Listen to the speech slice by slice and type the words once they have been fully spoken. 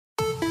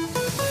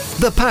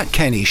The Pat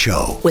Kenny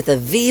Show with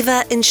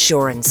Aviva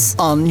Insurance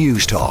on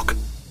News Talk.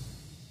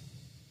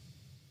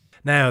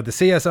 Now, the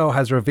CSO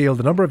has revealed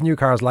the number of new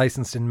cars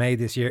licensed in May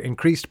this year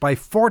increased by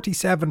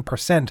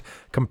 47%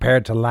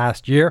 compared to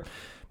last year.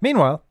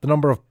 Meanwhile, the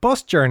number of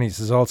bus journeys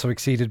has also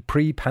exceeded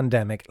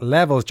pre-pandemic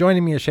levels.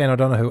 Joining me is Shane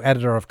O'Donoghue,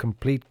 editor of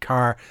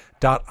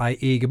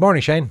CompleteCar.ie. Good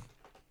morning, Shane.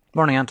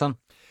 Morning, Anton.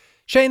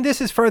 Shane, this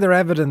is further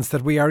evidence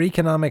that we are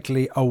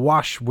economically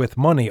awash with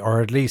money,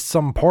 or at least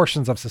some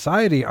portions of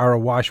society are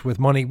awash with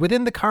money.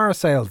 Within the car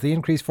sales, the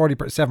increase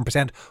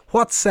 47%,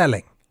 what's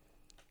selling?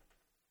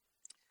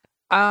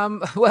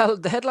 Well,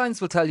 the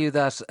headlines will tell you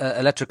that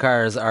electric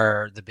cars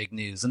are the big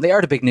news, and they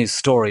are the big news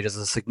story. There's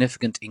a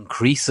significant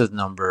increase in the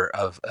number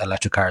of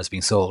electric cars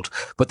being sold,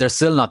 but they're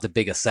still not the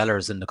biggest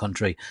sellers in the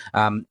country.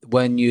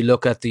 When you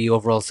look at the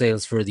overall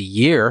sales for the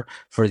year,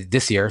 for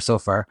this year so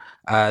far,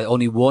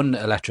 only one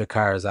electric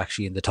car is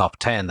actually in the top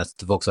 10. That's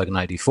the Volkswagen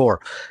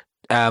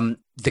ID.4.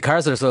 The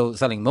cars that are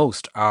selling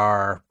most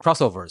are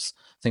crossovers,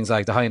 things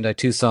like the Hyundai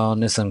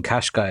Tucson, Nissan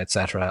Qashqai,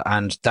 etc.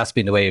 And that's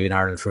been the way in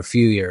Ireland for a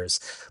few years.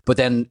 But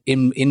then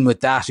in with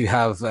that, you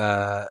have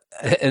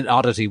an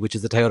oddity, which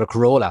is the Toyota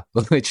Corolla,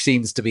 which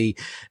seems to be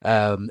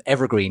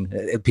evergreen.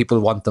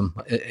 People want them.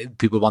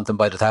 People want them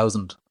by the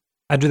thousand.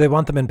 And do they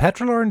want them in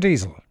petrol or in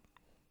diesel?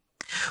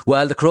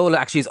 Well, the Corolla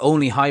actually is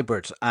only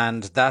hybrid,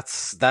 and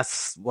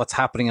that's what's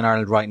happening in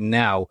Ireland right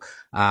now.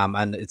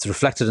 And it's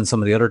reflected in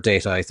some of the other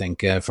data, I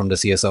think, from the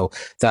CSO,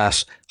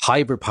 that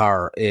hybrid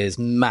power is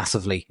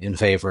massively in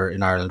favour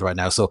in Ireland right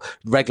now. So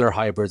regular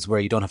hybrids where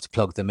you don't have to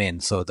plug them in.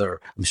 So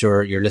I'm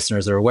sure your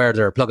listeners are aware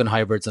there are plug-in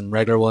hybrids and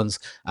regular ones,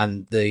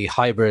 and the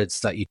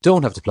hybrids that you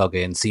don't have to plug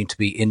in seem to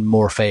be in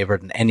more favour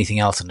than anything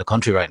else in the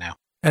country right now.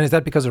 And is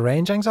that because of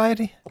range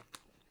anxiety?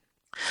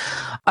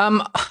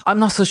 I'm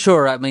not so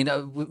sure. I mean,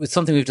 it's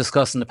something we've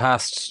discussed in the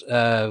past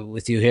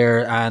with you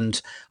here,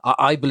 and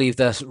I believe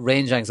that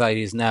range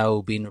anxiety is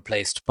now being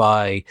replaced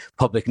by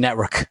public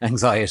network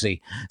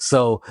anxiety.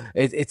 So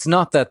it's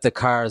not that the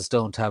cars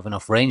don't have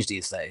enough range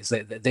these days.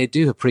 They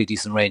do have pretty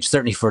decent range,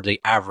 certainly for the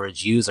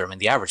average user. I mean,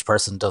 the average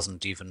person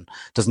doesn't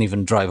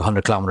even drive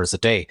 100 kilometers a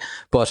day.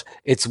 But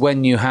it's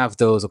when you have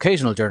those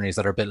occasional journeys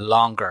that are a bit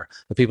longer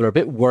that people are a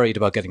bit worried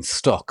about getting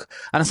stuck.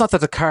 And it's not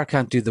that the car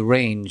can't do the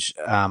range.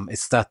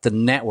 It's that the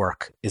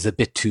network is a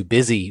bit too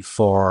busy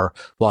for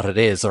what it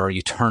is, or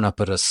you turn up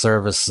at a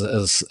service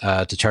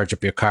to charge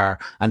up your car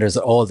and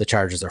all the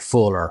chargers are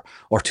full, or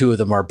two of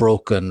them are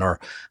broken,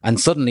 and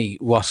suddenly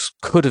what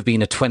could have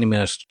been a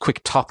 20-minute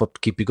quick top up to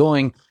keep you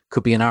going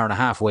could be an hour and a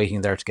half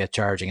waiting there to get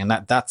charging. And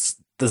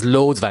there's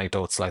loads of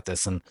anecdotes like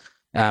this. And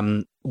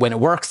when it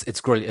works, it's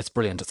great, it's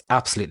brilliant, it's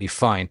absolutely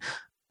fine.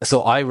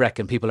 So I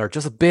reckon people are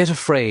just a bit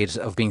afraid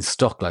of being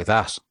stuck like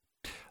that.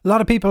 A lot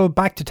of people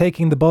back to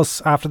taking the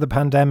bus after the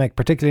pandemic,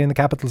 particularly in the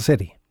capital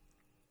city.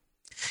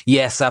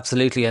 Yes,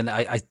 absolutely. And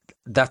I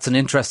that's an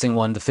interesting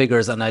one, the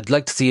figures, and I'd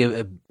like to see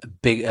a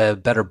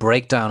better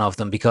breakdown of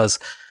them, because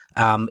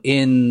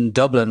in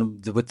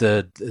Dublin with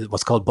the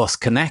what's called Bus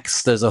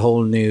Connects, there's a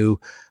whole new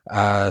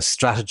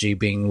strategy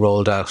being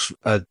rolled out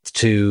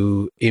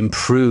to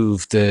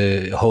improve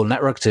the whole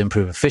network, to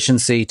improve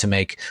efficiency, to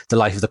make the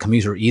life of the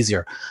commuter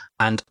easier.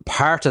 And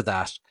part of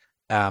that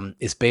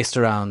is based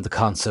around the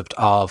concept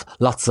of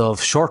lots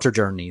of shorter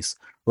journeys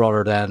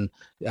rather than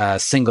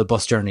single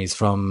bus journeys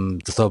from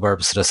the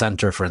suburbs to the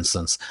centre, for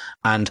instance.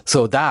 And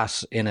so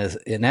that, in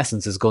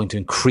essence, is going to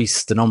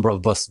increase the number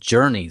of bus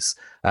journeys,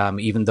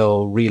 even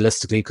though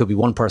realistically it could be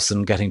one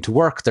person getting to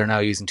work. They're now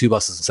using two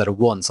buses instead of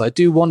one. So I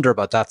do wonder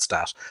about that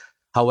stat.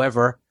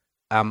 However,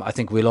 I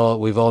think we've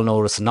all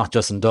noticed, and not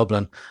just in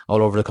Dublin,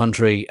 all over the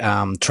country,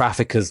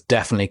 traffic has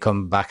definitely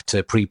come back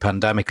to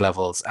pre-pandemic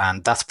levels,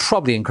 and that's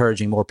probably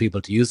encouraging more people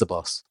to use the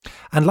bus.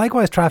 And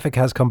likewise, traffic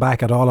has come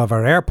back at all of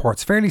our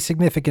airports. Fairly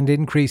significant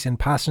increase in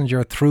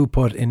passenger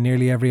throughput in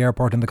nearly every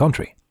airport in the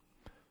country.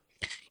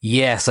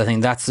 Yes, I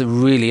think that's a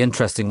really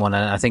interesting one,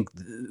 and I think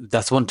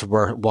that's one to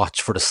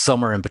watch for the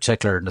summer in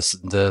particular,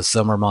 the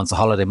summer months, the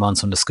holiday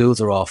months when the schools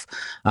are off.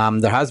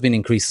 There has been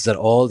increases at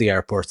all the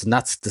airports, and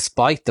that's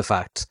despite the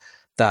fact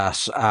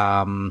that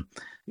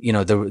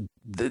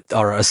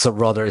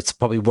rather, it's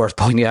probably worth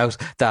pointing out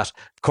that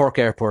Cork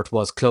Airport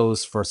was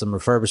closed for some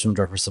refurbishment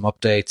or for some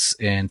updates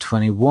in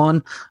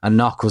 21, and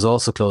Knock was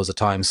also closed at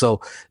times.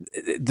 So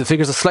the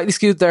figures are slightly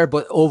skewed there,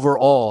 but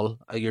overall,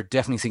 you're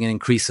definitely seeing an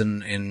increase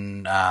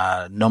in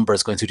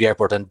numbers going through the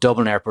airport, and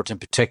Dublin Airport in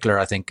particular,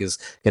 I think, is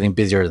getting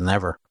busier than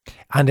ever.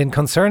 And in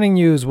concerning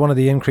news, one of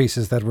the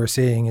increases that we're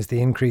seeing is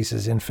the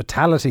increases in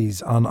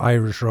fatalities on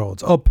Irish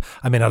roads. Up,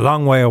 I mean, a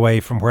long way away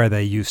from where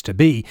they used to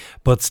be,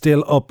 but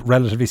still up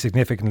relatively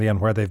significantly on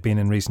where they've been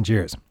in recent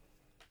years.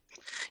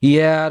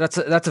 Yeah, that's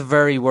a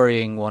very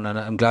worrying one, and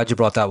I'm glad you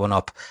brought that one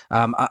up.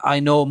 I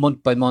know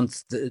month by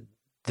month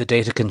the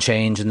data can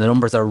change and the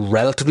numbers are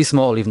relatively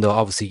small, even though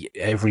obviously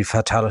every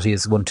fatality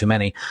is one too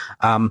many.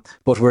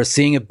 But we're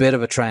seeing a bit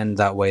of a trend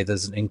that way.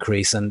 There's an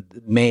increase, and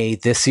May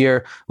this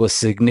year was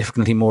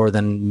significantly more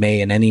than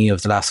May in any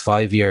of the last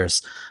 5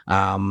 years.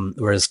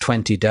 Whereas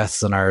 20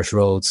 deaths on Irish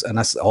roads, and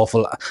that's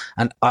awful.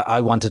 And I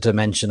wanted to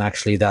mention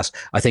actually that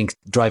I think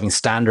driving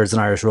standards on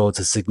Irish roads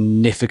has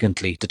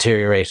significantly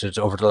deteriorated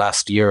over the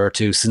last year or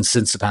two since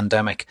the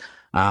pandemic.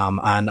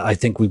 And I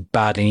think we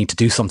badly need to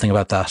do something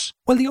about that.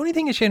 Well, the only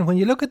thing is, Shane, when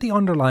you look at the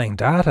underlying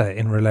data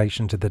in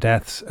relation to the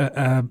deaths,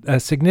 a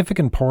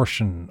significant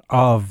portion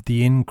of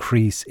the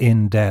increase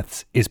in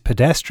deaths is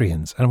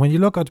pedestrians. And when you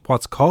look at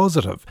what's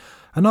causative,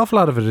 an awful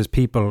lot of it is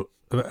people,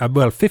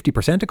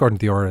 50% according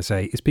to the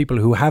RSA, is people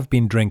who have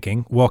been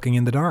drinking, walking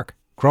in the dark,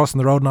 crossing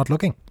the road, not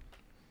looking.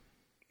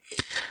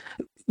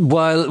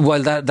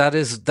 Well, that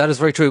is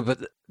very true,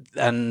 but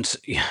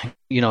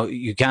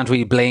you can't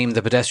really blame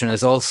the pedestrian.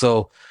 It's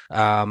also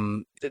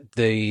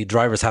the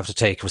drivers have to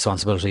take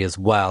responsibility as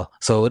well.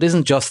 So it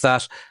isn't just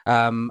that.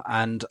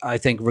 And I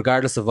think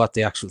regardless of what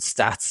the actual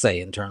stats say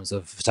in terms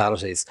of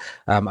fatalities,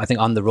 I think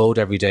on the road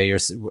every day,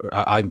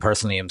 I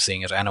personally am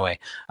seeing it anyway.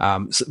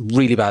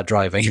 Really bad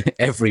driving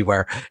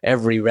everywhere.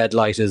 Every red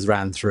light is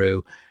ran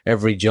through.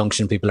 Every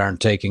junction, people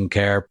aren't taking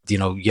care.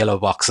 Yellow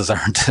boxes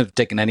aren't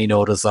taken any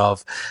notice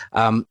of.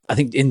 I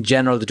think in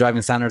general, the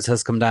driving standards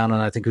has come down,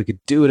 and I think we could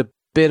do a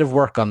bit of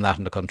work on that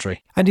in the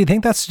country. And do you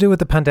think that's to do with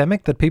the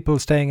pandemic, that people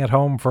staying at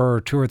home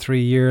for 2 or 3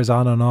 years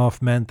on and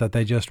off meant that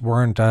they just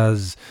weren't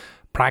as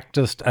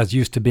practiced, as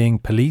used to being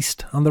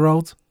policed on the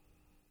roads?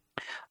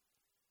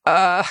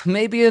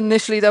 Maybe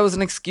initially that was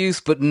an excuse,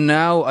 but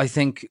now I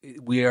think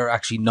we are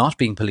actually not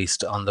being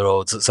policed on the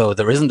roads. So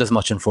there isn't as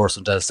much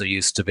enforcement as there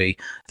used to be.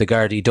 The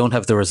Gardaí don't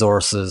have the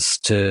resources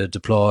to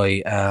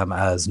deploy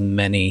as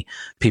many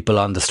people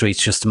on the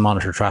streets just to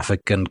monitor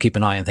traffic and keep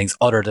an eye on things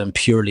other than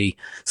purely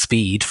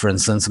speed, for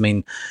instance. I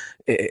mean,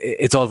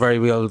 it's all very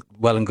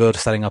well and good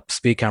setting up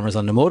speed cameras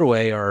on the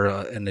motorway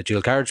or in the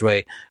dual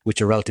carriageway,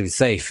 which are relatively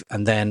safe,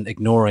 and then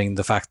ignoring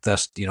the fact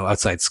that,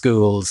 outside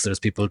schools, there's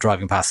people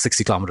driving past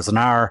 60 kilometers an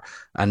hour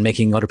and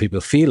making other people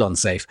feel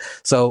unsafe.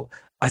 So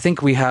I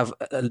think we have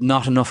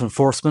not enough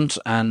enforcement,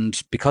 and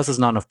because there's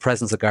not enough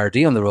presence of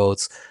Gardaí on the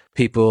roads,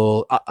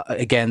 people,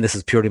 again, this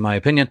is purely my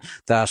opinion,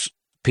 that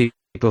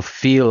people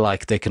feel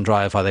like they can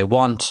drive how they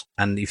want.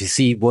 And if you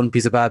see one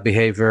piece of bad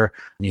behaviour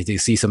and you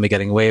see somebody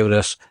getting away with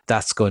it,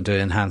 that's going to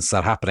enhance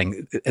that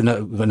happening.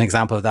 An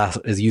example of that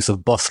is use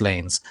of bus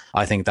lanes.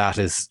 I think that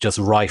is just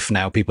rife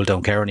now. People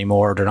don't care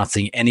anymore. They're not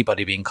seeing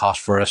anybody being caught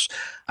for it.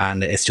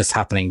 And it's just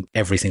happening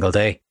every single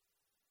day.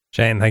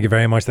 Shane, thank you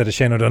very much. That is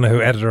Shane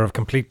O'Donoghue, editor of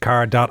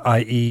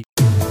CompleteCar.ie.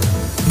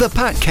 The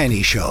Pat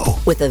Kenny Show.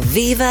 With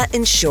Aviva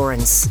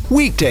Insurance.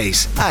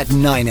 Weekdays at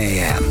 9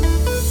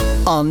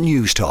 a.m. on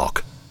News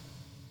Talk.